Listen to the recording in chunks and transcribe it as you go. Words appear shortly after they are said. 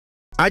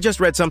I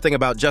just read something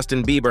about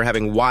Justin Bieber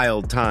having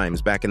wild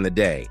times back in the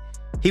day.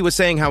 He was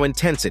saying how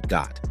intense it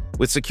got,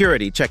 with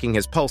security checking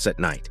his pulse at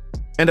night.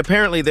 And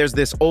apparently there's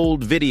this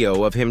old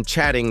video of him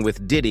chatting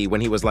with Diddy when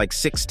he was like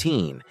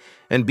 16,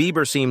 and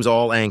Bieber seems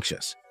all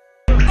anxious.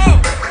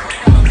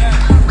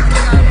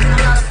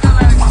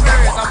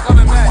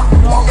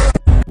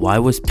 Why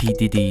was P.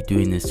 Diddy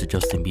doing this to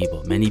Justin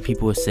Bieber? Many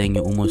people were saying it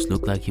almost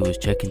looked like he was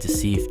checking to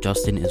see if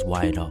Justin is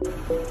wired up.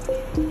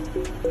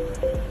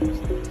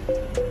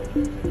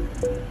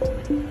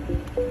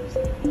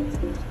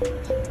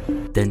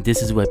 Then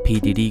this is where P.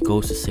 Diddy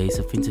goes to say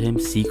something to him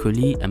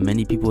secretly, and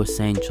many people were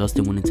saying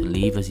Justin wanted to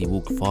leave as he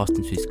walked fast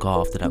into his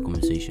car after that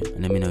conversation.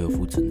 And let me know your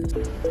thoughts on this.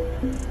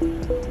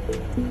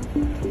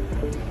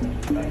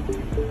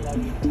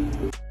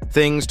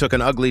 Things took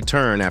an ugly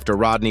turn after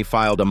Rodney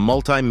filed a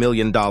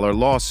multi-million-dollar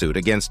lawsuit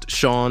against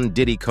Sean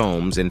Diddy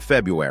Combs in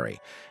February,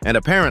 and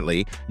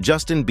apparently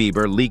Justin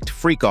Bieber leaked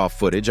FreakOff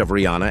footage of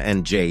Rihanna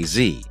and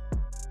Jay-Z.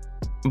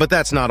 But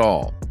that's not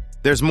all.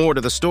 There's more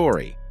to the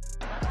story.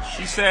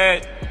 She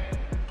said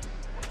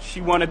she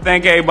wanted to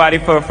thank everybody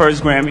for her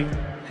first Grammy.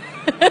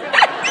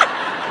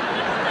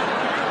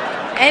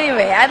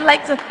 Anyway, I'd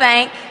like to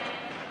thank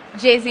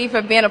Jay-Z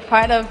for being a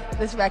part of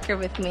this record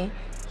with me.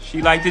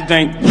 She'd like to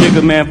thank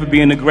Jigga Man for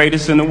being the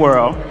greatest in the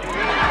world.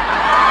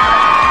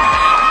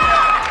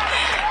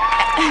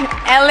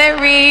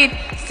 Ellen Reed.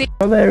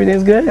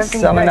 Everything's good?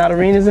 Selling out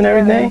arenas and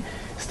everything?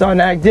 Starting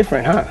to act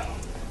different, huh?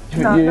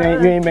 You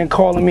ain't been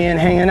calling me and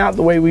hanging out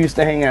the way we used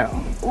to hang out.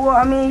 Well,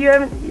 I mean,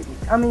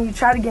 you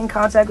try to get in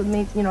contact with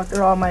me,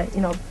 through all my,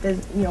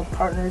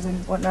 partners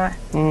and whatnot.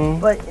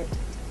 But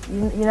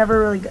you never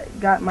really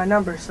got my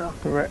number, so.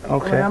 Correct.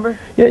 Okay. My number?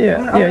 Yeah.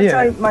 I'm gonna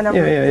tell you my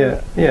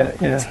number. Yeah.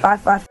 It's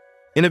 55.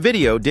 In a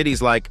video,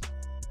 Diddy's like,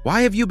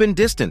 "Why have you been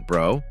distant,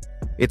 bro?"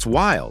 It's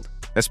wild,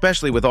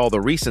 especially with all the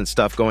recent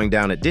stuff going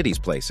down at Diddy's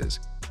places.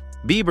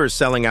 Bieber's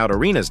selling out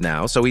arenas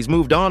now, so he's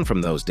moved on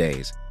from those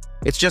days.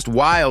 It's just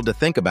wild to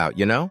think about,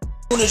 you know?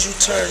 As soon as you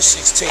turn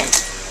 16, you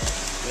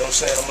know what I'm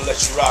saying? I'm gonna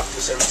let you rock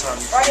this every time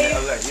you come to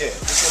LA. Yeah,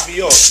 this gonna be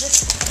yours.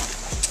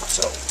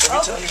 So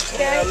every time you come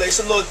to LA, it's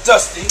a little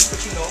dusty, but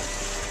come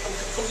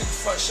get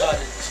the front shot of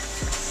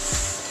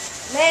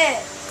this. Man.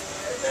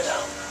 Head that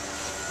out.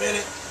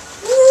 Minute.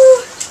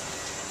 Woo.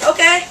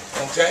 Okay.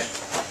 Okay.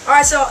 All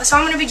right, so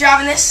I'm gonna be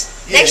driving this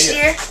next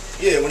year.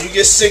 Yeah, when you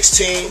get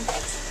 16,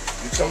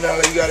 you come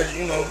down there. You gotta,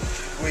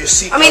 wear your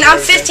seat. I mean, I'm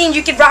 15.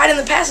 You could ride in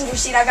the passenger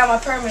seat. I got my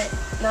permit.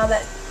 Not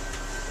yet.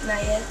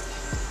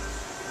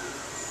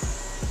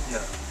 No.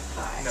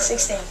 All right,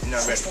 16. You're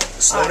not ready. 16.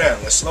 Let's slow down.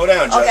 Let's slow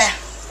down, Jess. Okay.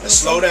 Let's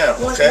slow down.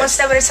 Okay. One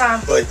step at a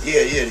time. But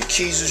yeah, the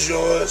keys is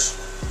yours.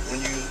 When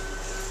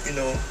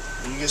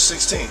when you get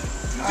 16,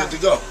 you good to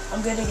go.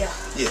 I'm good to go.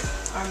 Yeah.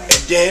 All right.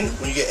 And then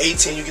when you get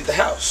 18, you get the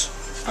house.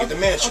 You get the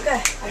mansion.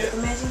 Okay. I get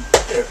the mansion.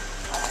 Yeah. Right.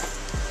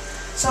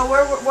 So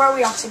where are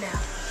we off to now?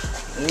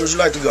 Where would you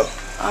like to go?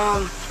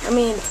 I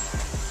mean,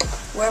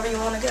 wherever you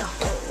want to go.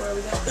 Where are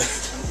we going?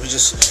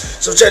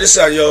 So check this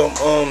out, yo.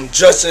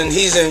 Justin,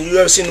 you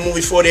ever seen the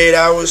movie 48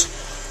 Hours?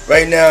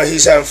 Right now,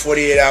 he's having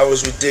 48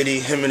 hours with Diddy,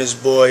 him and his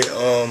boy.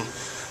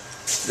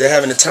 They're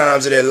having the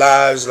times of their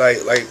lives,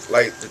 like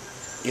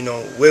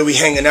where we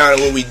hanging out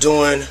and what we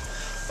doing.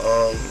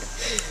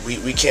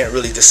 We can't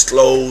really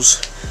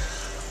disclose,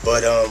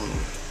 but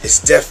it's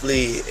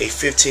definitely a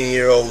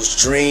 15-year-old's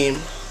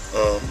dream.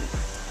 I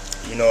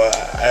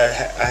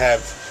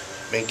have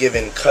been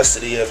given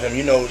custody of him.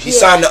 He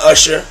signed to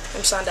Usher.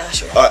 I'm signed to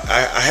Usher.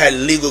 I had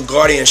legal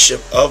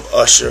guardianship of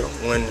Usher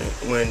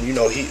when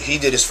he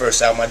did his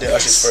first album. I did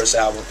Usher's first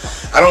album.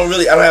 I don't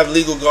have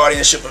legal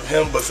guardianship of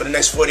him, but for the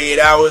next 48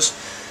 hours,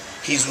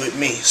 he's with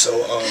me.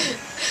 So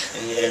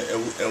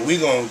and we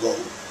gonna go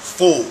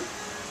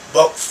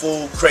buck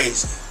full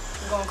crazy.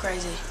 I'm going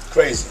crazy.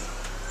 Crazy.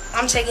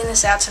 I'm taking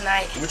this out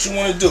tonight. What you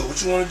want to do?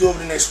 What you want to do over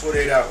the next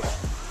 48 hours?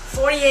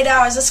 48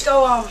 hours. Let's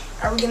go.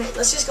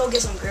 Let's just go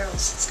get some girls.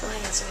 Let's go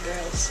hang with some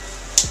girls.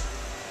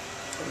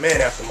 A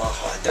man after my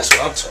heart. That's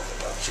what I'm talking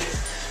about, kid.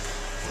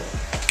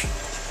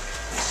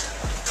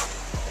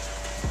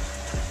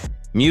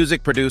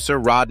 Music producer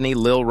Rodney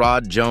Lil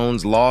Rod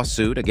Jones'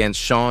 lawsuit against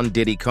Sean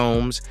Diddy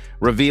Combs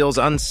reveals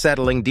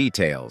unsettling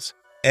details.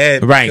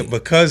 And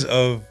because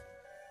of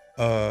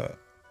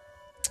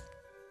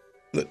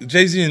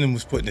Jay-Z and them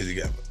was putting it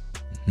together.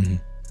 Mm-hmm.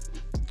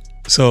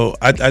 So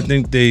I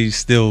think they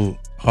still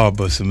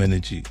harbor some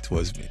energy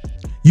towards me.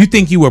 You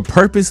think you were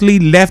purposely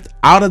left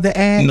out of the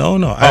ad? No.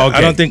 I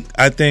don't think.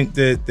 I think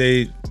that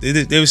they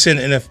were saying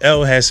the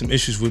NFL has some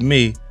issues with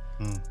me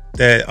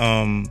that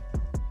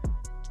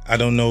I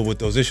don't know what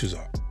those issues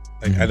are.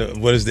 Like,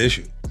 what is the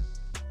issue?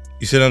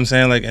 You see what I'm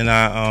saying? Like, and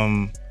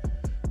I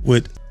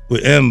with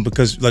M,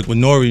 because like with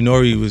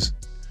Nori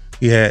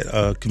he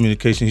had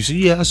communication. He said,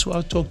 yeah,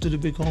 I talked to the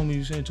big homie. He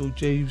was saying to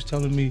Jay, he was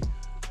telling me,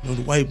 the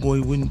white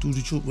boy wouldn't do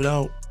the truth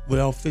without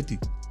 50.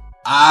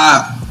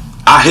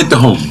 I hit the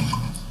homie,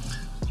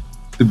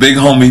 the big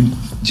homie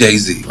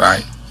Jay-Z,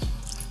 right?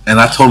 And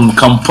I told him to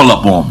come pull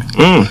up on me.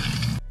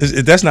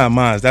 That's not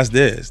mine. That's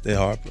theirs. They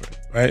Harper,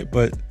 right?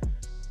 But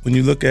when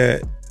you look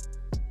at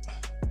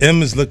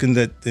M is looking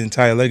at the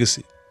entire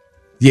legacy.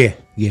 Yeah,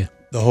 yeah.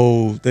 The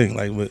whole thing,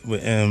 like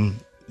with M,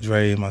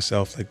 Dre, and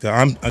myself, like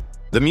that.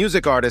 The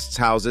music artists'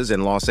 houses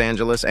in Los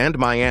Angeles and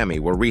Miami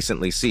were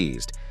recently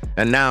seized,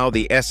 and now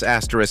the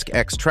S*X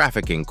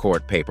trafficking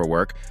court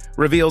paperwork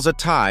reveals a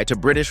tie to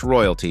British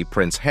royalty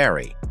Prince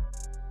Harry.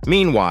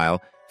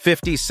 Meanwhile,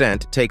 50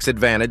 Cent takes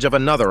advantage of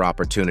another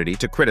opportunity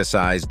to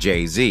criticize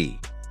Jay-Z.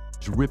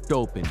 Ripped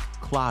open,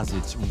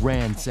 closets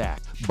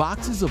ransacked,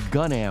 boxes of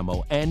gun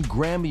ammo, and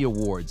Grammy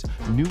Awards.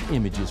 New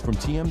images from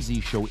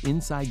TMZ show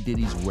inside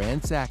Diddy's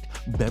ransacked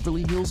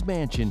Beverly Hills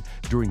mansion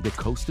during the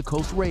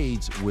coast-to-coast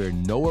raids where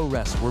no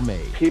arrests were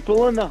made.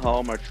 People in the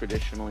home are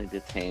traditionally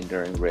detained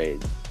during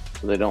raids,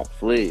 so they don't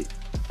flee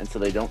and so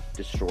they don't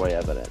destroy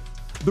evidence.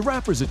 The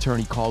rapper's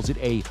attorney calls it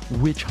a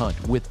witch hunt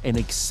with an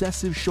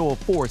excessive show of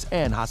force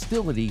and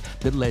hostility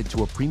that led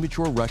to a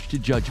premature rush to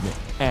judgment,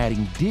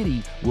 adding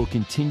Diddy will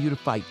continue to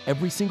fight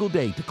every single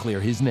day to clear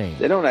his name.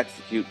 They don't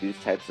execute these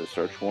types of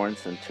search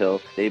warrants until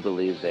they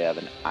believe they have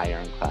an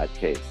ironclad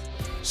case.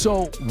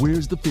 So,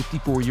 where's the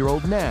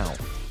 54-year-old now?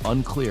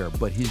 Unclear,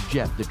 but his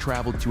jet that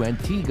traveled to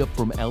Antigua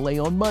from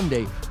LA on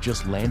Monday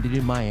just landed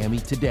in Miami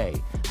today.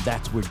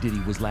 That's where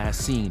Diddy was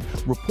last seen,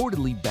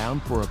 reportedly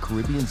bound for a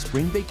Caribbean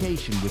spring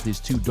vacation with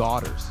his 2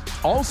 daughters.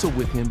 Also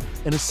with him,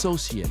 an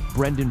associate,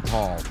 Brendan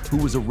Paul, who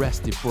was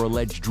arrested for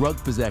alleged drug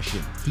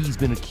possession. He's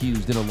been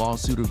accused in a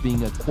lawsuit of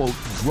being a, quote,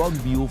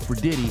 drug mule for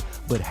Diddy,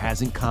 but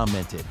hasn't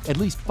commented. At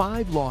least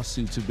 5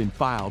 lawsuits have been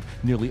filed,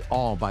 nearly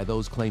all by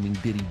those claiming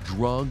Diddy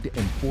drugged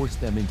and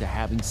forced them into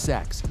having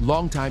sex.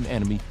 Longtime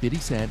enemy 50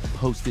 Cent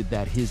posted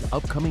that his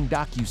upcoming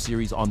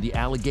docuseries on the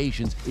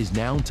allegations is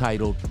now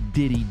entitled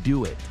Diddy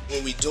Do It.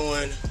 What we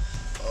doing,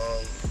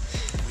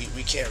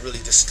 we can't really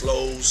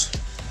disclose,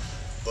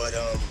 but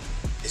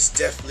it's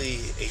definitely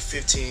a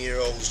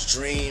 15-year-old's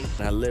dream.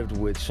 I lived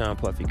with Sean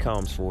Puffy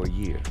Combs for a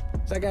year,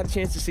 so I got a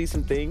chance to see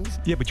some things.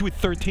 Yeah, but you were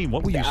 13.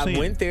 What were you seeing? I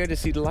went there to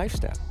see the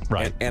lifestyle,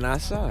 right? And I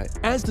saw it.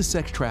 As the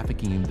sex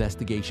trafficking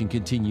investigation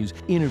continues,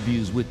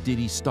 interviews with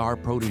Diddy's star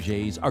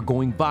proteges are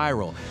going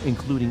viral,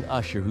 including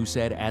Usher, who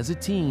said as a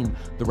teen,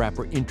 the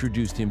rapper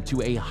introduced him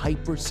to a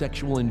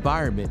hypersexual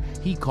environment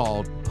he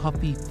called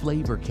Puffy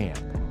Flavor Camp.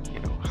 You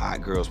know,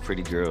 hot girls,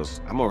 pretty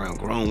girls. I'm around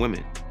grown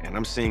women, and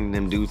I'm seeing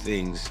them do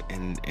things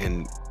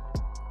and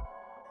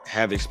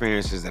have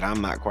experiences that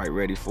I'm not quite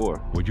ready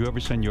for. Would you ever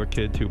send your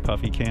kid to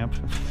Puffy camp?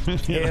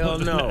 Hell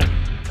no.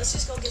 Let's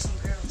just go get some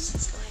girls.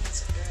 Let's go hang with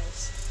some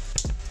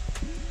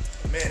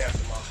girls. A man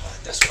after my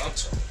heart, that's what I'm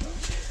talking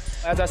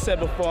about. As I said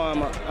before,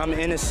 I'm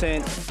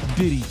innocent.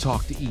 Diddy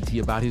talked to E.T.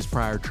 about his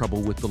prior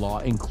trouble with the law,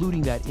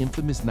 including that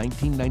infamous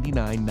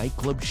 1999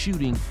 nightclub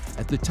shooting.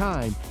 At the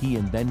time, he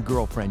and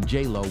then-girlfriend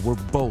J-Lo were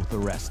both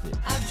arrested.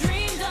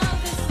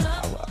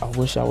 I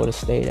wish I would have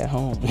stayed at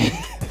home.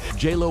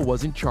 J-Lo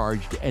wasn't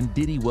charged and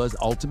Diddy was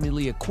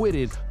ultimately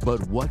acquitted,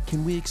 but what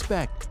can we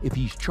expect if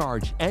he's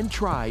charged and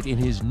tried in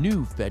his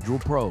new federal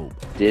probe?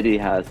 Diddy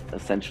has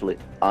essentially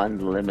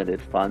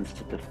unlimited funds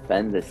to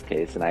defend this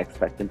case, and I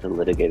expect him to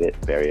litigate it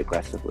very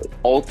aggressively.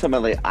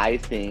 Ultimately, I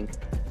think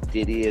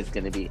Diddy is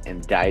going to be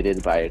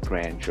indicted by a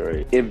grand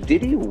jury. If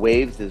Diddy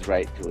waives his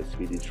right to a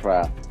speedy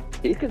trial,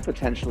 he could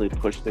potentially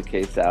push the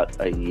case out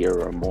a year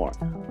or more.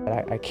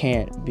 I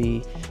can't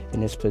be in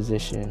this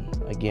position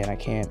again.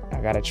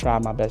 I gotta try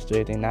my best to do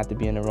everything not to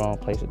be in the wrong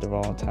place at the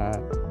wrong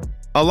time.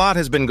 A lot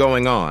has been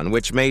going on,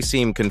 which may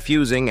seem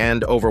confusing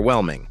and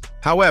overwhelming.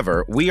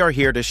 However, we are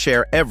here to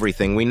share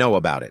everything we know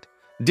about it.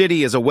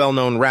 Diddy is a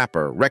well-known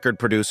rapper, record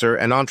producer,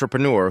 and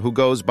entrepreneur who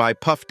goes by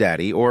Puff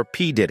Daddy or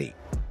P. Diddy.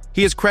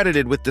 He is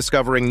credited with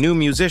discovering new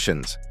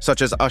musicians,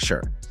 such as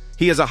Usher.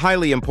 He is a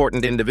highly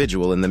important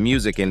individual in the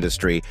music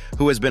industry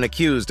who has been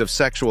accused of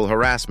sexual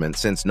harassment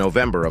since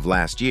November of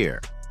last year.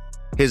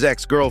 His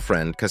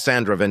ex-girlfriend,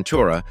 Cassandra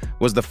Ventura,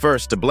 was the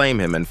first to blame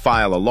him and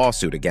file a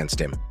lawsuit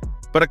against him.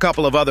 But a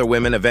couple of other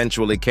women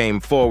eventually came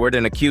forward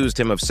and accused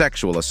him of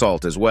sexual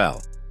assault as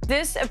well.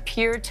 This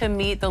appeared to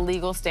meet the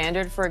legal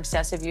standard for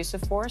excessive use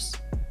of force?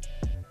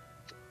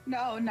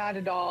 No, not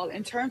at all.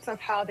 In terms of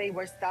how they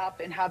were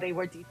stopped and how they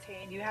were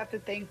detained, you have to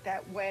think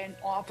that when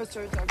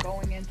officers are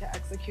going in to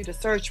execute a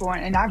search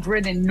warrant, and I've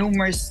written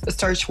numerous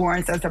search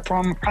warrants as a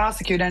former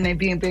prosecutor, and they've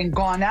been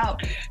gone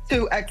out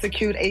to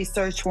execute a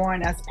search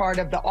warrant as part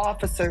of the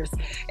officers.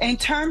 In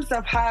terms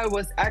of how it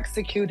was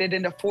executed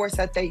and the force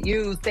that they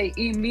used, they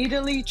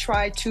immediately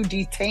tried to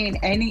detain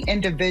any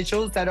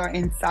individuals that are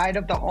inside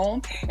of the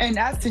home, and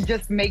that's to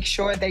just make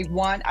sure they,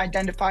 one,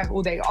 identify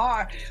who they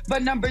are,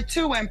 but number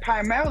two, and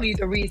primarily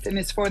the reason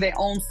is for their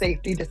own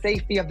safety, the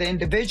safety of the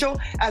individual,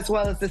 as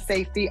well as the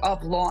safety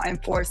of law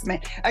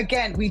enforcement.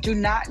 Again, we do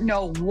not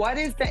know what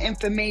is the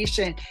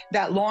information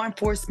that law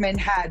enforcement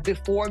had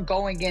before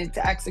going in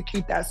to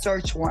execute that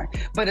search warrant.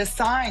 But a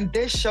sign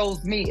this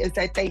shows me is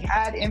that they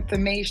had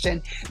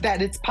information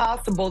that it's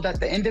possible that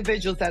the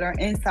individuals that are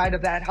inside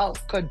of that house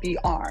could be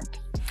armed.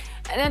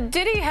 And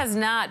Diddy has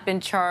not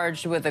been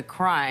charged with a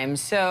crime,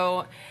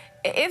 so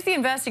if the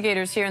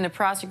investigators here and the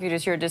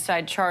prosecutors here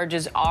decide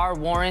charges are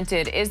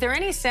warranted, is there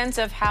any sense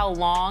of how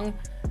long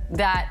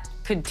that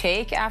could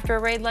take after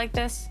a raid like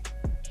this?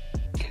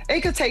 It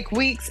could take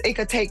weeks, it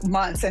could take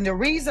months. And the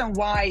reason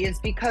why is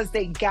because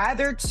they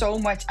gathered so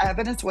much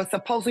evidence. Was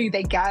supposedly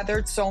they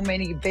gathered so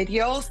many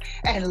videos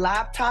and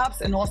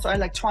laptops and also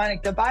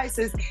electronic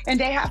devices, and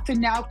they have to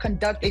now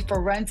conduct a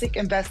forensic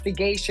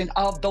investigation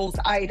of those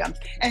items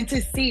and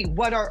to see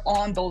what are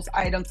on those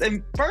items.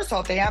 And first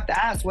off, they have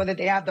to ask whether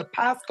they have the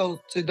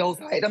passcodes to those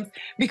items,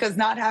 because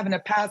not having the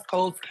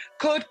passcodes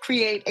could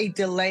create a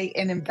delay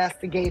in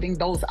investigating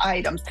those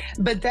items.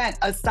 But then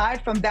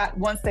aside from that,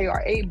 once they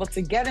are able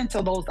to get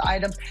into those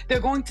items,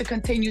 they're going to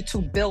continue to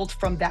build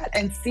from that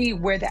and see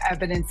where the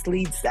evidence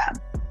leads them.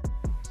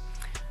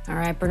 All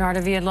right,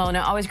 Bernardo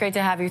Villalona, always great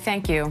to have you.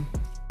 Thank you.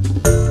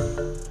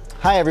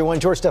 Hi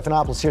everyone, George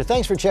Stephanopoulos here.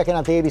 Thanks for checking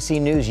out the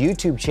ABC News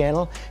YouTube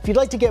channel. If you'd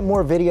like to get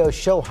more videos,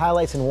 show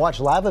highlights, and watch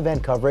live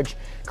event coverage,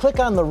 click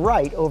on the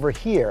right over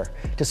here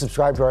to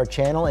subscribe to our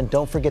channel, and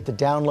don't forget to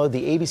download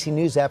the ABC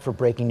News app for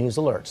breaking news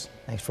alerts.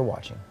 Thanks for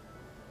watching.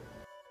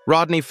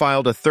 Rodney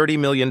filed a $30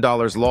 million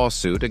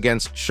lawsuit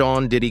against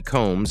Sean Diddy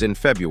Combs in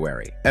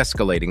February,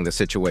 escalating the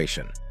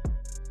situation.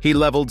 He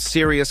leveled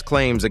serious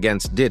claims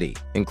against Diddy,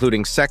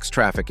 including sex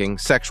trafficking,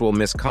 sexual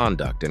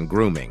misconduct, and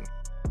grooming.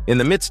 In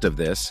the midst of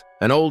this,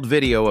 an old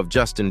video of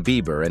Justin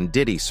Bieber and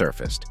Diddy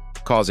surfaced,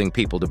 causing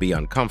people to be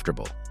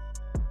uncomfortable.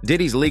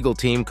 Diddy's legal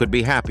team could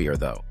be happier,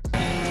 though.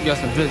 You got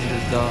some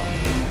visitors, dog.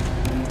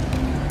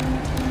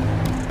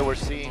 We're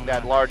seeing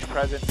that large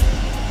presence.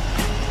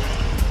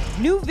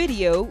 New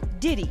video,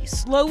 Diddy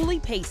slowly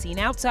pacing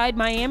outside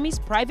Miami's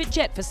private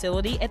jet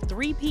facility at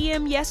 3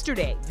 p.m.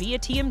 yesterday via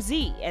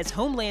TMZ as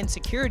Homeland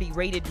Security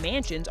raided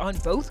mansions on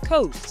both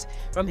coasts,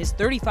 from his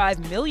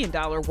 $35 million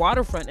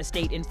waterfront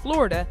estate in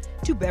Florida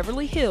to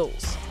Beverly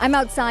Hills. I'm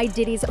outside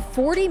Diddy's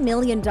 $40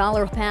 million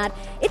pad.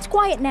 It's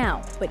quiet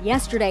now, but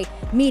yesterday,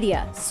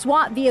 media,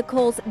 SWAT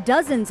vehicles,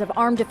 dozens of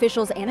armed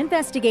officials and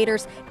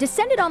investigators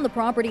descended on the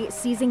property,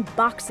 seizing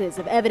boxes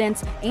of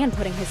evidence and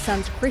putting his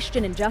sons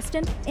Christian and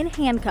Justin in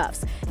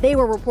handcuffs. They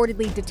were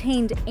reportedly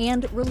detained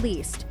and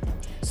released.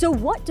 So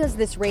what does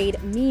this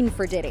raid mean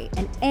for Diddy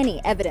and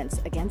any evidence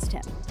against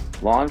him?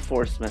 Law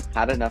enforcement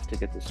had enough to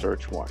get the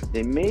search warrant.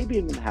 They maybe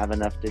even have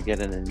enough to get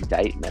an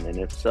indictment, and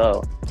if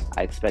so,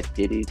 I expect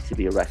Diddy to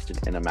be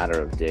arrested in a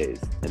matter of days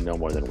and no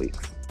more than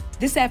weeks.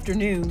 This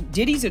afternoon,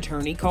 Diddy's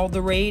attorney called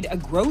the raid a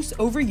gross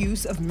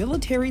overuse of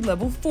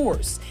military-level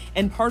force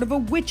and part of a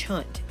witch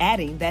hunt,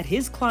 adding that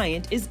his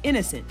client is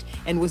innocent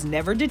and was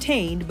never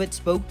detained but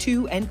spoke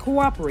to and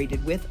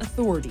cooperated with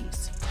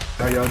authorities.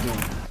 How y'all doing?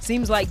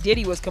 Seems like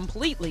Diddy was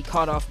completely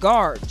caught off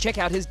guard. Check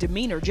out his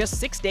demeanor just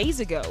 6 days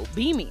ago,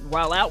 beaming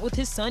while out with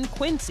his son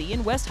Quincy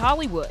in West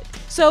Hollywood.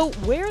 So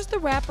where's the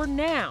rapper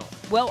now?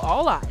 Well,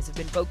 all eyes have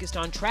been focused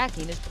on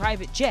tracking his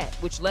private jet,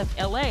 which left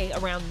LA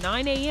around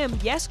 9 a.m.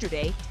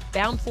 yesterday,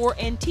 bound for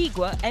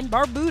Antigua and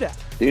Barbuda.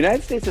 The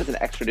United States has an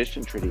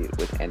extradition treaty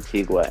with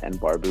Antigua and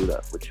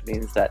Barbuda, which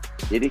means that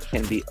Diddy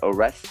can be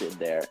arrested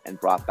there and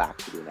brought back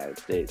to the United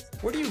States.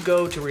 Where do you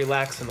go to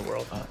relax in the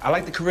world? I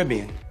like the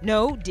Caribbean.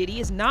 No, Diddy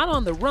is not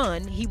on the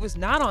run. He was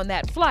not on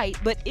that flight,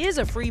 but is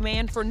a free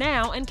man for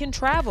now and can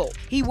travel.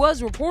 He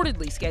was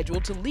reportedly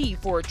scheduled to leave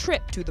for a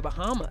trip to the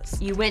Bahamas.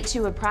 You went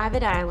to a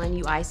private island,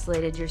 you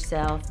isolated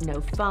yourself,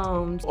 no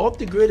phones. Off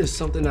the grid is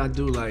something I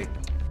do like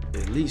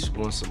at least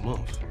once a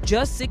month.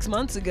 Just 6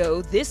 months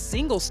ago, this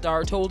single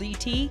star told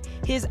ET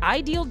his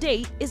ideal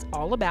date is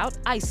all about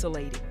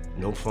isolating.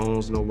 No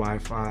phones, no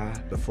Wi-Fi.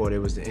 Before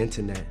there was the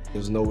internet, there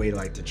was no way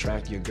like to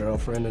track your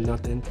girlfriend or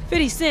nothing.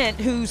 50 Cent,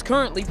 who's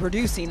currently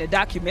producing a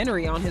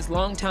documentary on his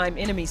longtime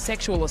enemy's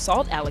sexual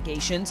assault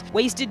allegations,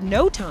 wasted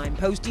no time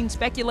posting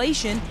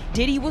speculation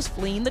Diddy was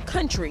fleeing the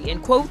country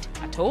and, quote,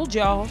 "I told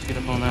y'all." Get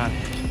up on that.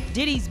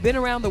 Diddy's Been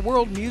Around the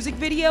World music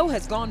video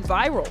has gone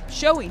viral,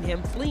 showing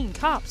him fleeing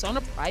cops on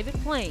a private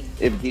plane.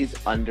 If he's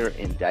under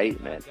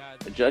indictment,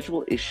 the judge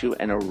will issue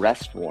an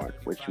arrest warrant,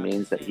 which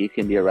means that he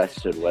can be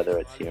arrested whether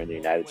it's here in the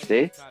United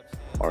States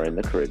or in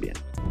the Caribbean.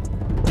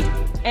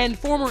 And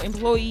former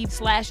employee /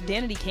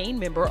 Danity Kane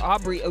member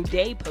Aubrey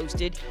O'Day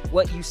posted,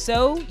 "What you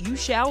sow, you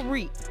shall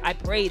reap. I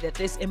pray that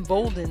this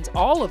emboldens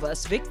all of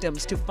us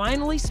victims to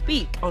finally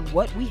speak on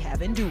what we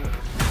have endured."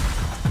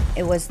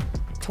 It was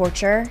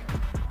torture,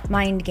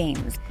 mind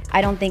games.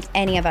 I don't think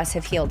any of us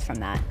have healed from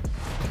that.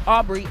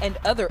 Aubrey and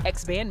other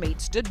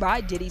ex-bandmates stood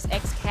by Diddy's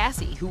ex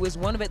Cassie, who is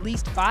one of at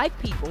least 5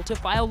 people to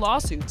file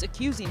lawsuits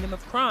accusing him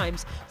of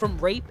crimes from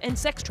rape and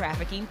sex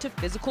trafficking to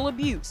physical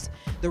abuse.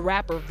 The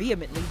rapper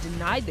vehemently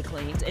denied the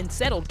claims and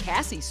settled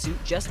Cassie's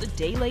suit just a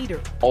day later.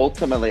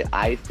 Ultimately,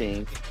 I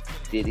think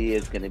Diddy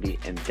is going to be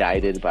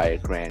indicted by a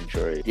grand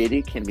jury.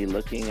 Diddy can be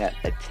looking at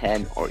a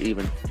 10 or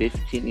even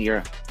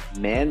 15-year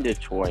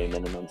mandatory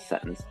minimum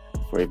sentence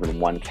for even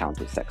one count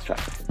of sex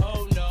trafficking.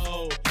 Oh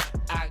no,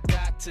 I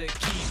got to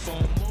keep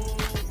on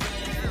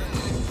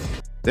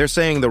moving. They're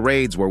saying the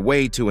raids were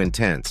way too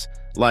intense,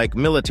 like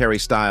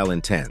military-style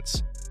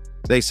intense.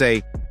 They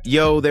say,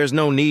 yo, there's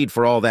no need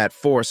for all that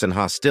force and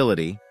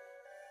hostility.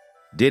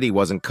 Diddy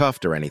wasn't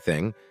cuffed or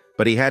anything,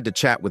 but he had to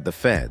chat with the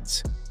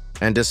feds.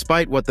 And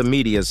despite what the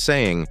media's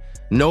saying,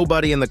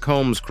 nobody in the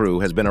Combs crew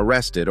has been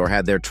arrested or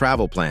had their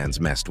travel plans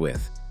messed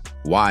with.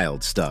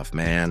 Wild stuff,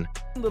 man.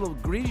 Little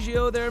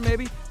Grigio there,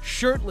 maybe,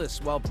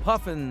 shirtless while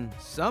puffing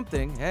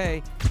something,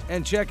 hey,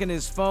 and checking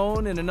his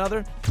phone in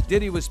another.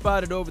 Diddy was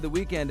spotted over the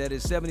weekend at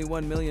his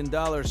 $71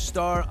 million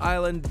Star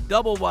Island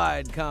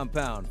double-wide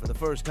compound for the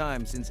first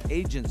time since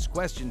agents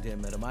questioned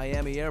him at a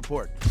Miami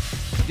airport.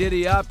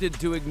 Diddy opted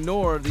to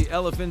ignore the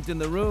elephant in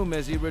the room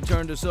as he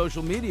returned to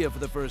social media for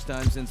the first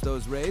time since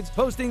those raids,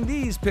 posting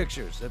these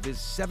pictures of his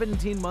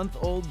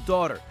 17-month-old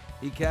daughter.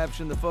 He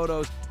captioned the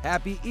photos,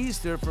 "Happy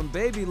Easter from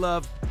Baby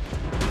Love."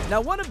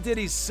 Now, one of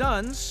Diddy's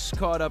sons,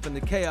 caught up in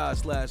the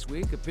chaos last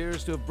week,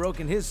 appears to have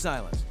broken his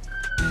silence.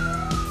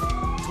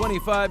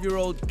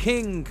 25-year-old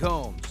King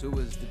Combs, who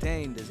was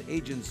detained as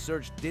agents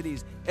searched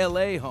Diddy's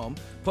LA home,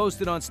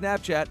 posted on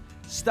Snapchat,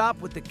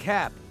 "Stop with the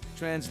cap."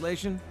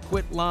 Translation,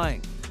 "Quit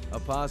lying." A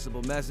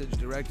possible message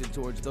directed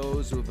towards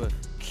those who have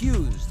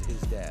accused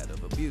his dad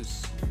of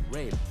abuse,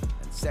 rape,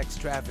 and sex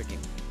trafficking.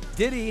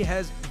 Diddy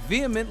has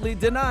vehemently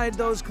denied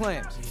those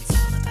claims.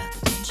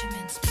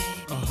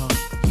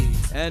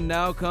 And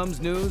now comes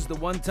news, the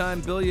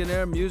one-time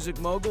billionaire music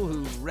mogul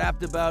who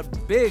rapped about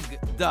big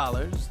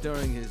dollars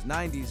during his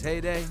 90s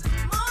heyday,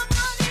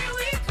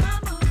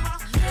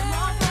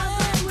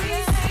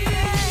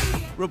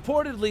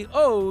 reportedly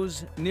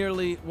owes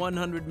nearly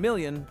 $100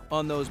 million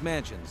on those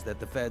mansions that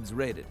the feds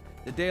raided.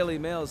 The Daily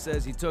Mail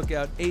says he took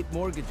out 8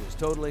 mortgages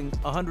totaling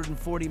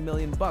 $140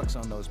 million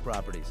on those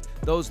properties.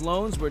 Those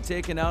loans were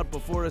taken out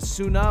before a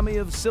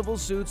tsunami of civil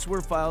suits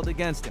were filed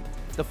against him.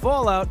 The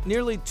fallout,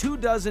 nearly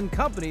 24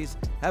 companies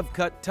have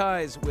cut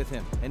ties with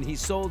him, and he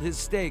sold his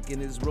stake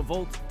in his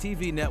Revolt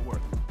TV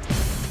network.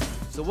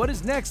 So what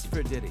is next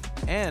for Diddy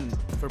and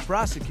for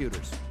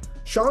prosecutors?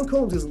 Sean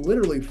Combs is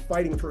literally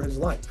fighting for his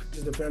life.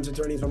 His defense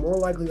attorneys are more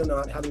likely than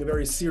not having a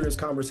very serious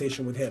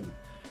conversation with him,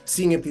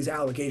 seeing if these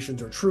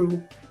allegations are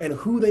true and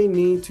who they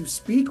need to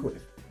speak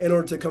with in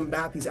order to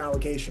combat these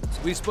allegations.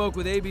 We spoke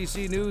with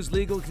ABC News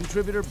legal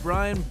contributor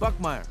Brian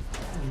Buckmeyer.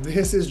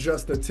 This is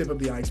just the tip of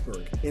the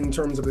iceberg in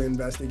terms of the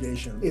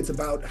investigation. It's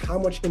about how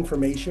much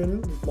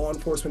information law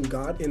enforcement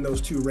got in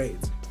those 2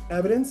 raids.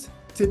 Evidence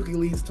typically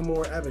leads to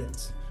more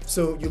evidence.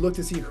 So you look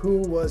to see who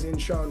was in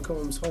Sean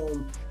Combs'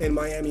 home in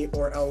Miami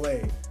or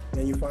LA,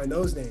 and you find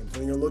those names.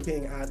 And you're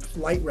looking at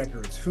flight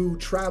records, who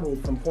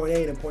traveled from point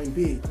A to point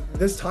B.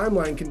 This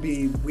timeline can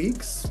be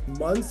weeks,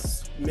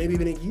 months, maybe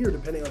even a year,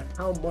 depending on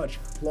how much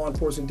law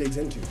enforcement digs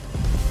into.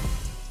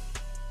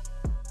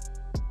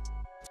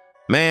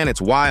 Man,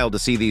 it's wild to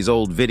see these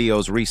old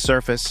videos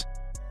resurface.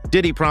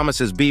 Diddy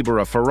promises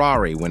Bieber a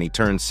Ferrari when he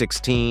turns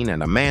 16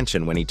 and a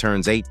mansion when he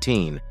turns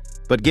 18.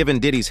 But given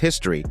Diddy's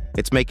history,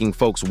 it's making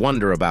folks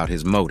wonder about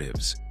his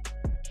motives.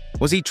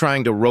 Was he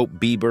trying to rope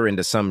Bieber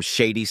into some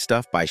shady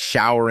stuff by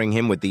showering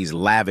him with these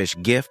lavish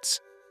gifts?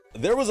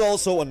 There was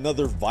also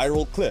another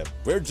viral clip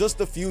where just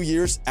a few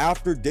years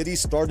after Diddy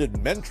started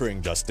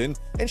mentoring Justin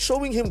and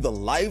showing him the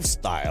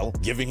lifestyle,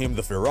 giving him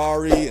the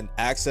Ferrari and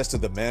access to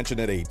the mansion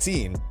at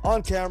 18,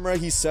 on camera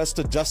he says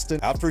to Justin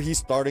after he's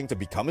starting to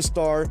become a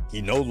star, he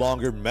no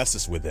longer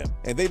messes with him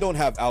and they don't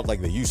have out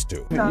like they used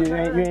to. You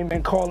ain't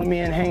been calling me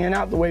and hanging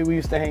out the way we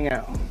used to hang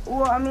out.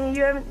 Well, I mean,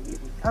 you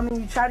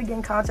try to get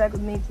in contact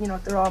with me,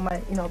 through all my,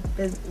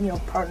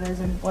 partners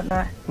and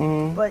whatnot.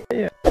 But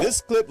yeah. This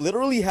clip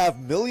literally have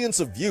millions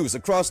of views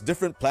across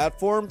different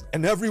platforms,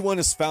 and everyone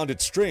has found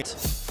it strange.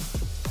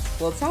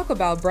 Well, talk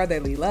about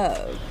brotherly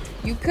love.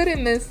 You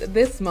couldn't miss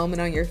this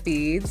moment on your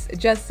feeds.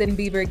 Justin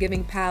Bieber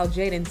giving pal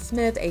Jaden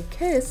Smith a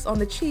kiss on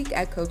the cheek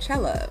at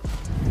Coachella.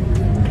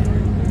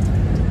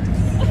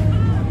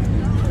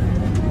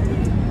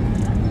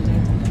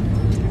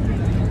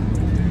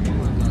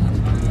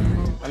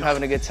 I'm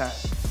having a good time.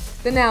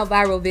 The now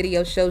viral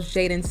video shows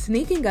Jaden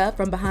sneaking up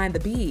from behind the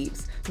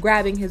Biebs,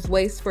 grabbing his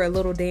waist for a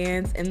little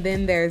dance, and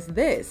then there's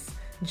this,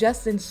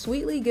 Justin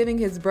sweetly giving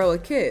his bro a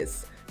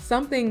kiss,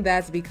 something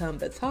that's become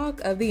the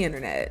talk of the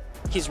internet.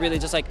 He's really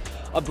just like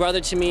a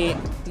brother to me.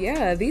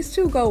 Yeah, these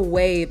two go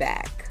way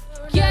back.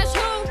 Guess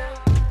who?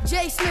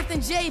 J. Smith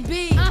and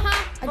JB.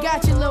 I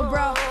got you, little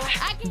bro.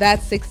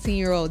 That's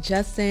 16-year-old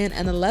Justin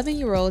and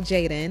 11-year-old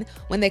Jaden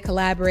when they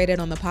collaborated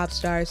on the pop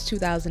star's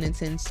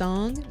 2010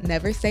 song,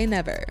 Never Say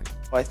Never.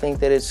 I think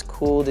that it's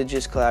cool to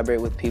just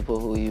collaborate with people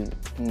who you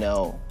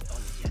know.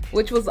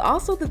 Which was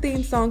also the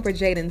theme song for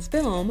Jaden's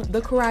film,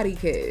 The Karate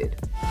Kid.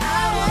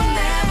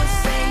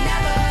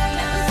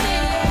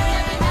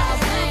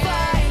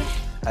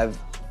 I've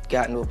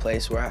gotten to a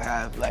place where I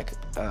have like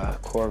a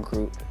core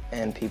group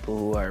and people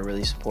who are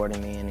really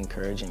supporting me and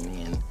encouraging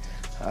me, and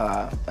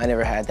I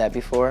never had that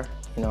before.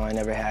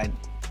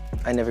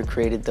 I never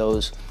created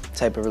those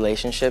type of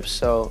relationships,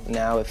 so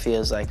now it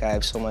feels like I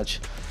have so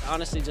much. I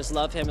honestly just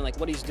love him and like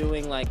what he's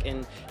doing,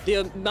 and the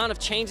amount of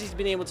change he's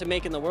been able to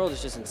make in the world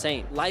is just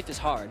insane. Life is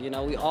hard,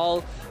 we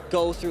all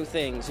go through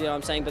things, you know what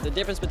I'm saying? But the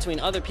difference between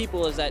other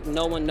people is that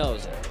no one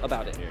knows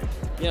about it.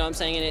 You know what I'm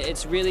saying? And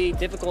it's really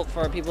difficult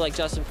for people like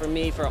Justin, for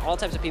me, for all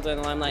types of people in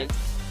the limelight.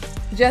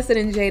 Justin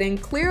and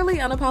Jaden clearly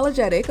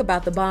unapologetic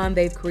about the bond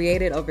they've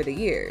created over the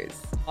years.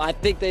 I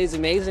think that he's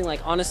amazing, like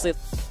honestly.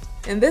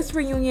 And this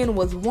reunion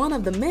was one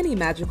of the many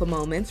magical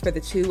moments for the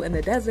two in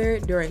the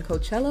desert during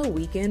Coachella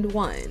Weekend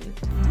 1.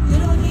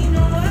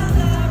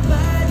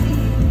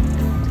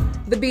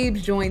 The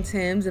Biebs joined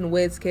Tim's and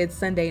WizKid's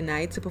Sunday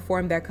night to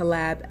perform their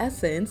collab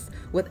Essence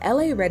with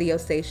LA radio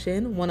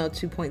station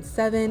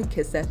 102.7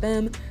 Kiss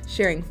FM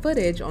sharing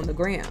footage on the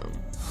gram.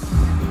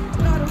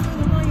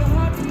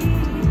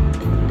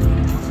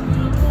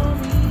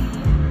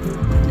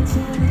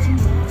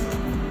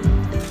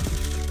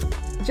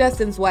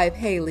 Justin's wife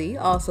Haley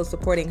also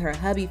supporting her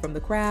hubby from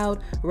the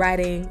crowd,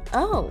 writing,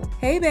 "Oh,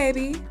 hey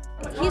baby."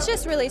 He's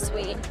just really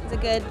sweet. He's a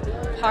good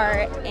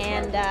heart,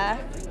 and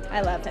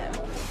I love him.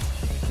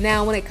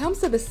 Now, when it comes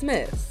to the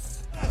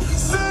Smiths,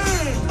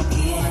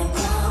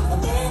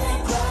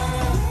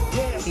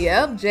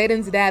 yep,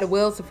 Jaden's dad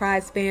Will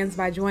surprised fans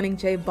by joining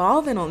J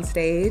Balvin on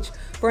stage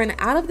for an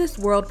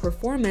out-of-this-world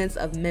performance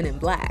of Men in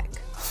Black.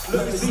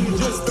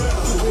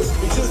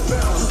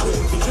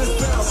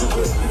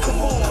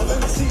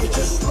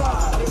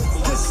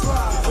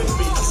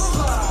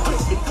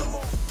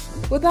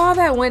 With all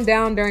that went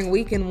down during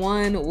Weekend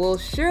 1, we'll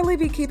surely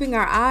be keeping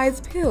our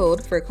eyes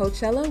peeled for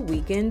Coachella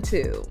Weekend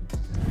 2.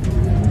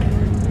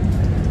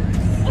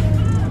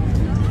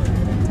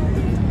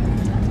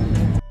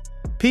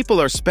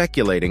 People are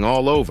speculating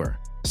all over,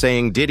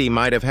 saying Diddy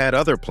might have had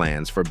other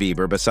plans for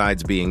Bieber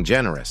besides being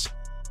generous.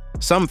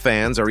 Some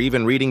fans are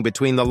even reading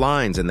between the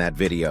lines in that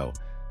video,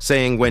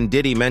 saying when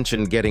Diddy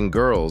mentioned getting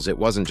girls, it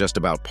wasn't just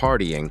about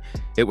partying,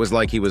 it was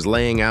like he was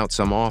laying out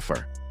some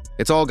offer.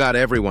 It's all got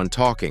everyone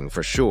talking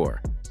for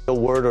sure. A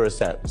word or a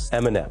sentence.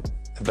 Eminem.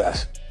 The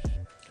best.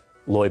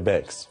 Lloyd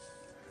Banks.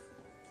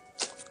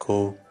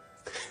 Cool.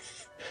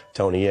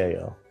 Tony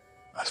Yayo.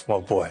 That's my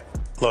boy.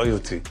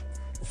 Loyalty.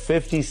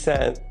 50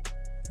 Cent,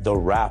 the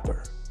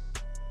rapper.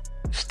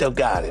 Still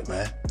got it,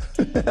 man.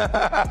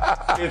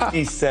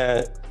 50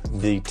 Cent,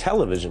 the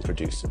television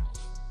producer.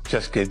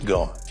 Just getting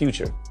going.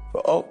 Future.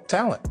 Oh,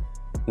 talent.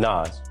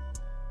 Nas.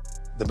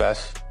 The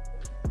best.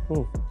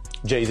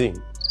 Jay-Z.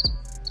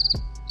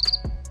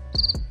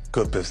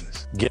 Good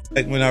business.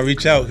 Like when I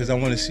reach out, because I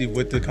want to see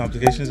what the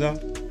complications are,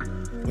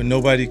 when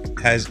nobody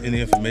has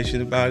any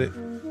information about it,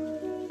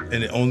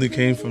 and it only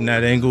came from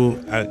that angle,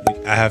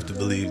 I have to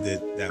believe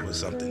that that was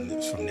something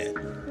that's from that.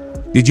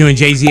 Did you and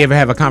Jay-Z ever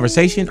have a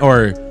conversation,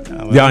 or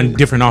y'all in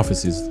different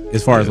offices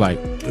as far as like?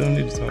 We don't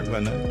need to talk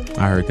about nothing.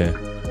 I heard that.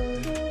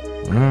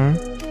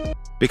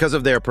 Because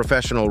of their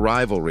professional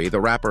rivalry,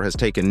 the rapper has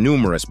taken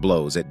numerous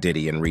blows at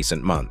Diddy in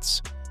recent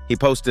months. He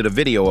posted a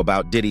video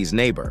about Diddy's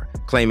neighbor,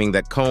 claiming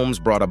that Combs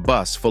brought a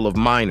bus full of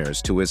minors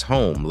to his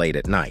home late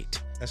at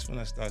night. That's when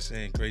I start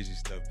saying crazy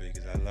stuff,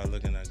 because I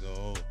look and I go,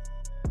 oh,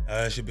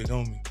 that's your big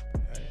homie.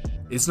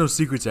 It's no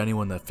secret to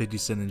anyone that 50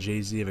 Cent and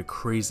Jay-Z have a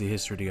crazy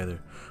history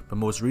together, but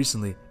most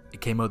recently, it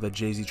came out that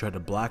Jay-Z tried to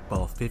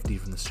blackball 50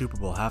 from the Super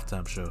Bowl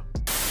halftime show.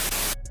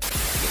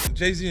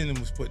 Jay-Z and them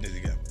was putting it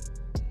together.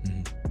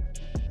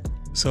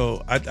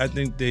 So I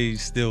think they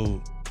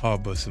still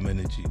harbor some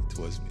energy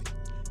towards me.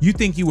 You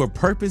think you were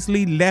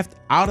purposely left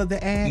out of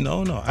the ad?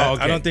 No. Oh,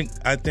 okay. I don't think.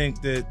 I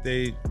think that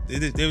they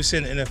were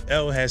saying the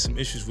NFL had some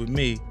issues with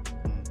me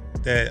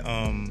that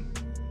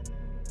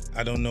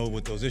I don't know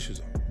what those issues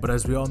are. But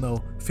as we all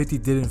know, 50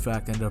 did in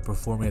fact end up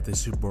performing at the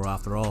Super Bowl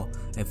after all,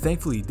 and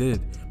thankfully he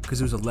did,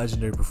 because it was a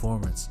legendary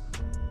performance.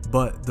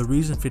 But the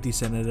reason 50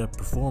 Cent ended up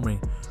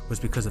performing was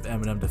because of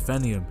Eminem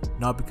defending him,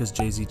 not because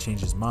Jay-Z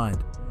changed his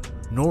mind.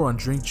 Nor on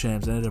Drink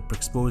Champs ended up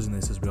exposing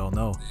this, as we all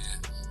know.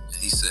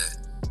 He said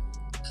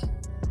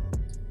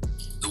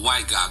the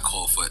white guy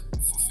called for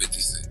 50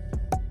 Cent.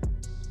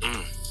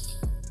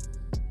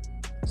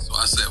 So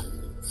I said,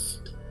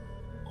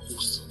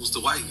 who's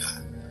the white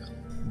guy?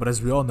 But as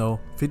we all know,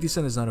 50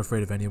 Cent is not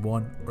afraid of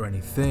anyone or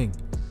anything.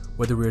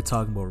 Whether we are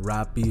talking about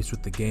rap beefs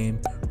with The Game,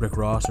 Rick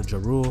Ross, or Ja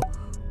Rule,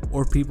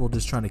 or people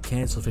just trying to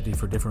cancel 50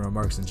 for different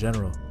remarks in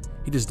general,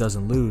 he just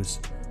doesn't lose.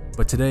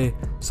 But today,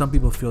 some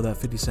people feel that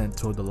 50 Cent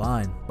toed the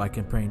line by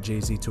comparing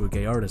Jay-Z to a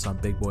gay artist on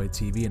Big Boy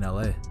TV in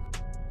LA.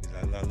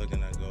 I look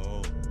and I go,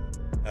 oh,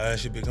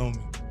 that's your big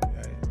homie.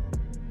 Right?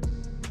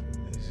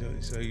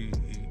 So you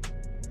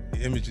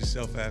image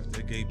yourself after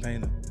a gay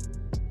painter.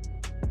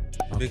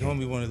 Okay. Big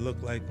homie want to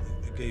look like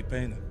a gay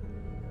painter.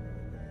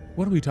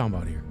 What are we talking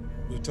about here?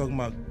 We're talking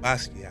about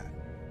Basquiat.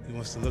 He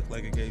wants to look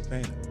like a gay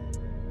painter.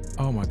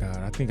 Oh my God,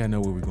 I think I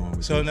know where we're going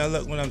with so this. Now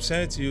look, what I'm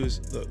saying to you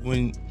is, look,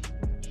 when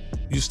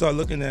you start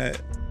looking at,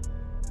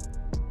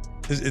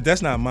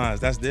 that's not mine,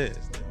 that's theirs.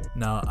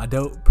 Now, I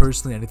doubt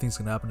personally anything's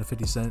gonna happen to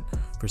 50 Cent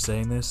for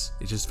saying this.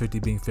 It's just 50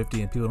 being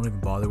 50 and people don't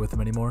even bother with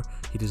him anymore.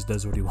 He just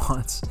does what he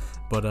wants.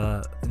 But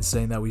in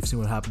saying that, we've seen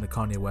what happened to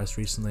Kanye West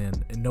recently,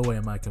 and in no way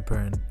am I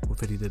comparing what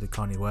 50 did to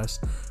Kanye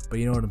West. But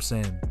you know what I'm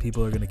saying?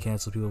 People are gonna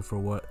cancel people for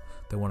what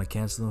they want to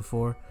cancel them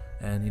for.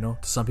 And you know,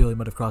 to some people he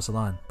might have crossed the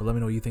line. But let me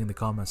know what you think in the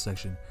comments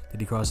section.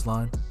 Did he cross the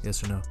line?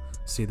 Yes or no?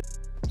 See you there.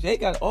 Jay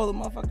got all the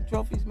motherfucking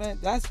trophies, man.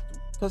 That's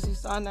because he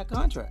signed that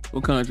contract.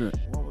 What contract?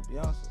 One with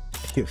Beyonce.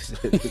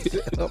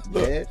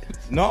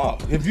 No,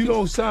 if you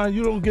don't sign,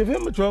 you don't give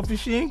him a trophy,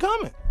 she ain't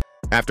coming.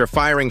 After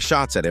firing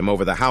shots at him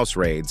over the house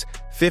raids,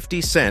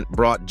 50 Cent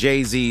brought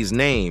Jay-Z's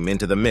name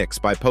into the mix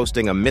by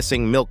posting a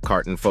missing milk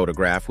carton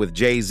photograph with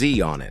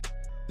Jay-Z on it.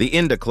 The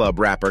Inda Club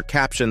rapper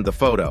captioned the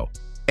photo,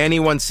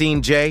 "Anyone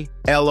seen Jay?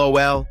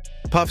 LOL."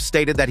 Puff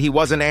stated that he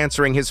wasn't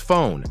answering his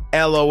phone.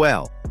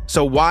 LOL.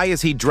 So why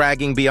is he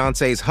dragging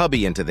Beyonce's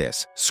hubby into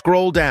this?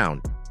 Scroll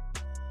down.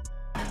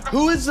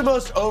 Who is the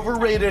most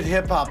overrated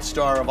hip-hop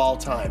star of all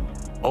time?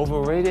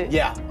 Overrated?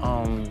 Yeah.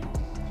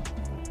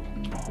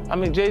 I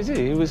mean, Jay-Z,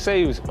 he would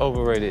say he was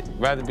overrated.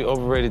 Rather be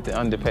overrated than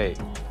underpaid.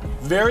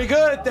 Very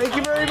good. Thank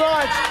you very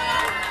much.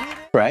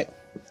 Right.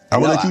 I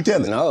will let you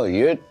tell it. No,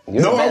 you're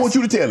No, the I best. want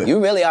you to tell it. You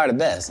really are the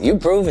best. You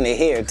proving it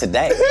here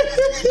today.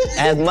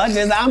 As much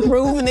as I'm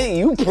proving it,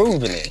 you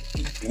proving it.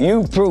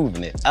 You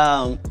proving it.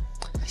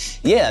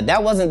 Yeah,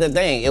 that wasn't the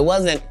thing. It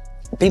wasn't,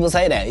 people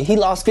say that. He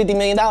lost $50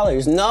 million.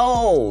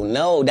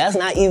 No, that's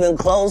not even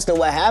close to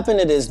what happened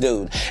to this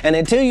dude. And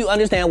until you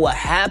understand what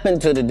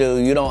happened to the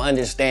dude, you don't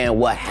understand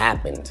what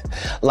happened.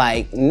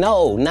 Like,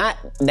 no, not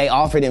they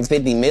offered him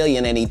 $50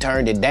 million and he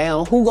turned it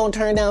down. Who gonna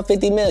turn down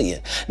 $50 million?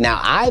 Now,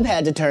 I've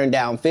had to turn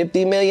down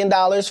 $50 million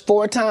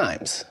 4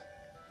 times.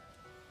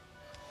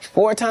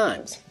 4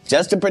 times.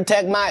 Just to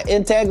protect my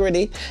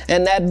integrity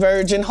and that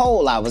virgin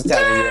hole I was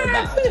telling you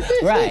about.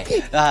 Right.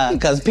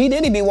 Because P.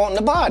 Diddy be wanting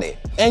to party.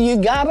 And you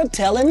gotta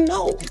tell him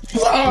no.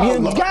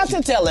 You got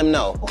to tell him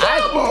no.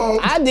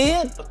 I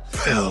did.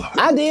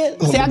 I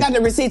did. See, I got the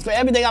receipts for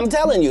everything I'm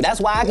telling you.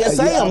 That's why I can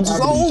say them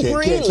so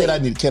freely. Kid, I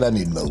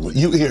need another one.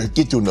 You here,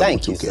 get you another one.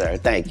 Thank you, sir.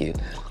 Thank you.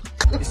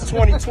 It's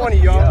 2020,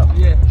 y'all.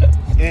 Yeah.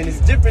 And it's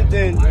different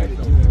than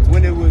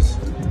when it was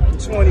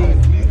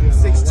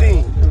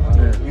 2016.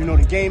 You know,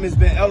 the game has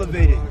been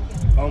elevated.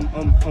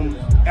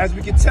 As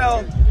we can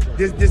tell,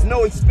 there's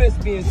no expense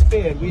being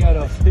spared. We had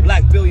a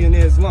black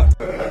billionaire's lunch.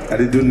 I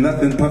didn't do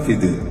nothing Puffy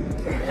did.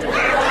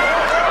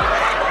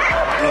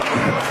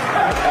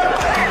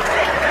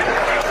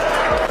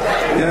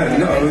 Yeah,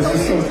 no, it was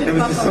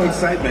just so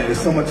excitement.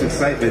 There's so much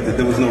excitement that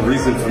there was no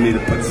reason for me to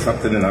put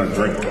something in our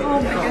drink.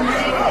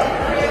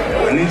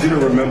 I need you to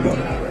remember.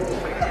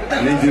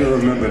 I need you to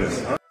remember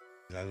this.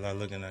 I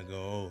look and I go,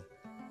 oh,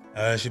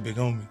 that's your big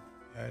homie,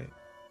 right?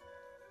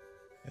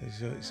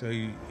 So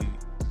you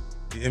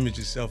image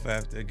yourself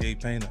after a gay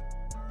painter.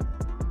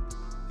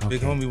 Your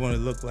big homie want to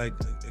look like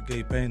a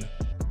gay painter.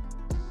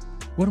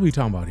 What are we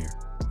talking about here?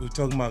 We're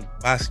talking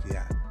about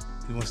Basquiat.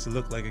 He wants to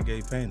look like a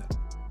gay painter.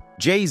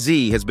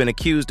 Jay-Z has been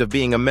accused of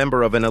being a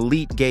member of an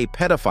elite gay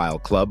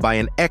pedophile club by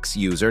an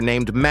ex-user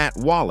named Matt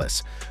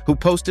Wallace, who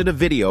posted a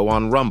video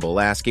on Rumble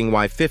asking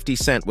why 50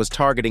 Cent was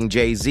targeting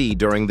Jay-Z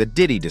during the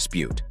Diddy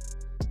dispute.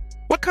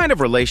 What kind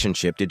of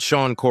relationship did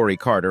Sean Corey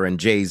Carter and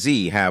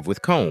Jay-Z have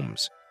with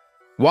Combs?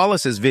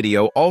 Wallace's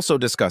video also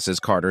discusses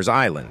Carter's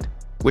Island,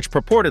 which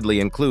purportedly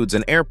includes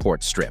an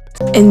airport strip.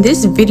 In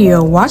this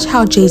video, watch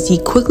how Jay-Z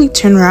quickly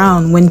turned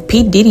around when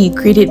P. Diddy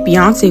greeted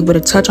Beyonce with a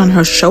touch on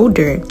her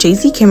shoulder.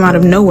 Jay-Z came out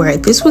of nowhere.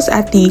 This was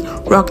at the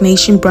Rock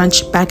Nation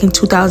brunch back in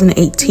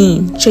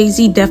 2018.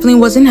 Jay-Z definitely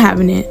wasn't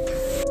having it.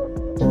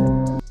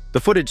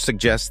 The footage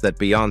suggests that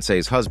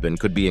Beyonce's husband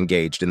could be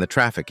engaged in the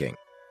trafficking.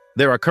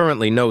 There are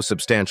currently no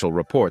substantial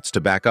reports to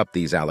back up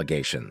these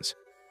allegations.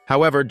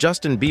 However,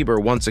 Justin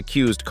Bieber once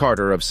accused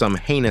Carter of some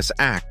heinous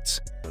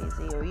acts.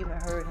 Or even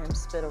heard him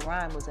spit a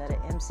rhyme was at an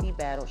MC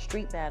battle,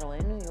 street battle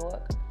in New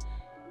York.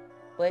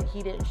 But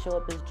he didn't show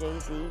up as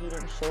Jay-Z. He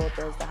didn't show up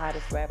as the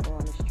hottest rapper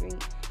on the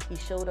street. He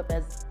showed up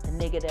as a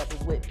nigga that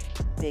was with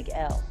Big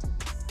L.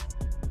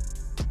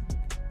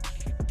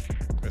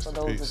 Rest For in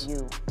those peace. of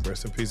you.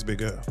 Rest in peace,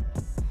 Big L.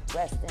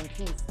 Rest in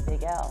peace,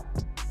 Big L.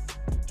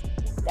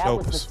 That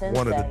was the Dopest. sensei.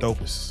 One of the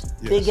dopest.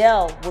 Yes. Big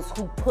L was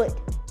who put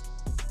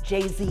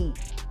Jay-Z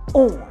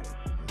on.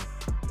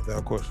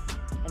 Without question.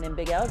 And then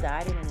Big L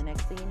died, and then the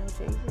next thing you know,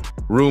 Jay-Z.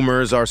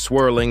 Rumors are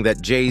swirling that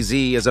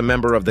Jay-Z is a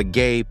member of the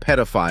gay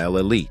pedophile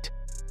elite.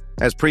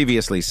 As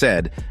previously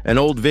said, an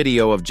old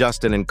video of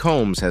Justin and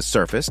Combs has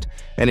surfaced,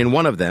 and in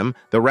one of them,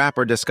 the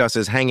rapper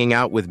discusses hanging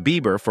out with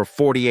Bieber for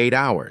 48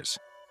 hours.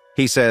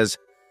 He says,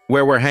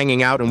 "Where we're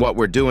hanging out and what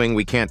we're doing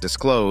we can't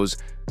disclose,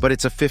 but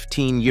it's a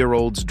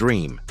 15-year-old's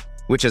dream,"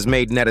 which has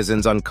made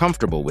netizens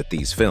uncomfortable with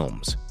these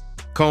films.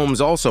 Combs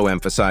also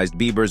emphasized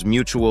Bieber's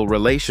mutual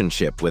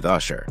relationship with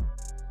Usher.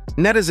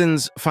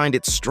 Netizens find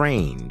it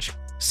strange.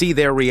 See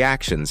their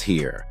reactions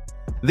here.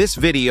 This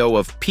video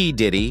of P.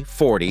 Diddy,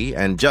 40,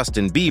 and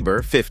Justin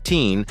Bieber,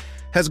 15,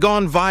 has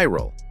gone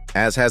viral,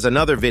 as has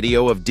another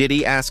video of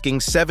Diddy asking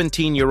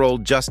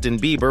 17-year-old Justin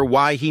Bieber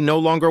why he no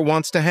longer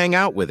wants to hang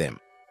out with him.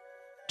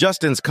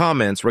 Justin's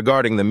comments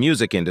regarding the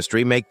music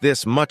industry make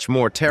this much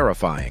more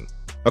terrifying.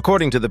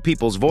 According to the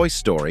People's Voice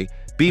story,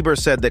 Bieber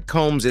said that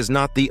Combs is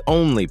not the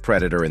only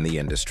predator in the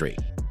industry.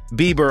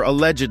 Bieber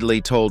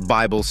allegedly told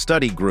Bible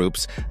study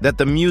groups that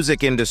the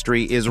music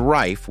industry is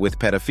rife with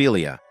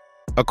pedophilia.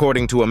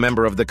 According to a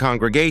member of the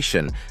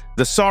congregation,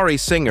 the sorry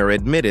singer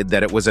admitted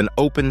that it was an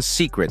open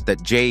secret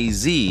that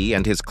Jay-Z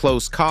and his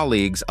close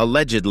colleagues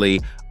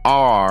allegedly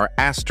are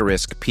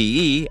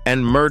 *PE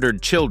and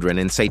murdered children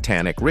in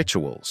satanic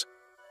rituals.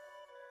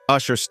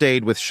 Usher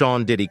stayed with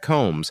Sean Diddy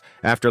Combs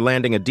after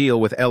landing a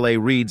deal with L.A.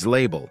 Reid's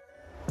label.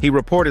 He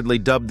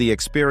reportedly dubbed the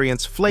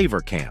experience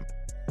Flavor Camp,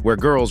 where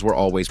girls were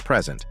always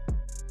present.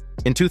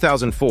 In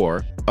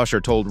 2004,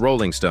 Usher told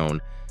Rolling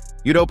Stone,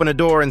 "You'd open a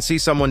door and see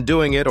someone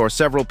doing it or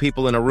several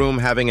people in a room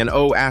having an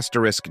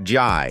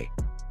O*Jai."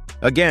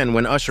 Again,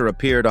 when Usher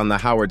appeared on The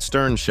Howard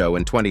Stern Show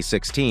in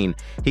 2016,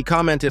 he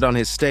commented on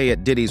his stay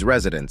at Diddy's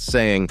residence,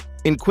 saying,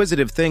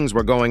 "Inquisitive things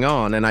were going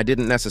on and I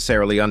didn't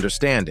necessarily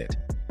understand it."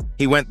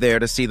 He went there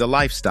to see the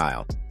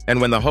lifestyle,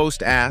 and when the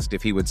host asked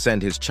if he would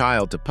send his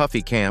child to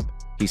Puffy Camp,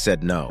 he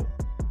said no.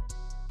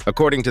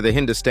 According to the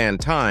Hindustan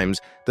Times,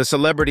 the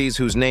celebrities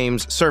whose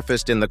names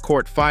surfaced in the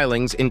court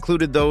filings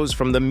included those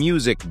from the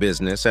music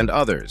business and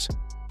others.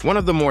 One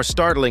of the more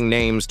startling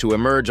names to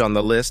emerge on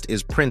the list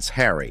is Prince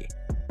Harry.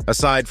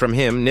 Aside from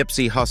him,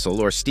 Nipsey Hussle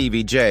or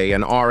Stevie J,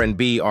 an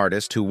R&B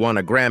artist who won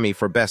a Grammy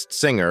for Best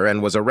Singer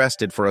and was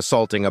arrested for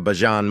assaulting a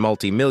Bajan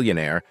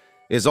multimillionaire,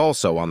 is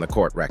also on the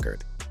court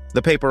record.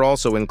 The paper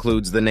also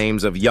includes the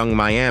names of Young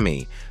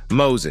Miami,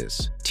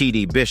 Moses,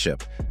 T.D.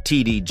 Bishop,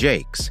 T.D.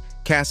 Jakes,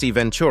 Cassie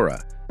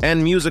Ventura,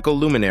 and musical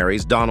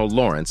luminaries Donald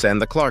Lawrence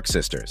and the Clark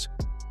sisters.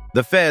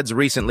 The feds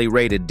recently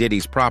raided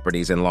Diddy's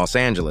properties in Los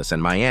Angeles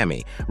and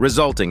Miami,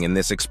 resulting in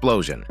this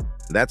explosion.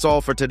 That's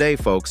all for today,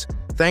 folks.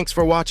 Thanks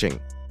for watching.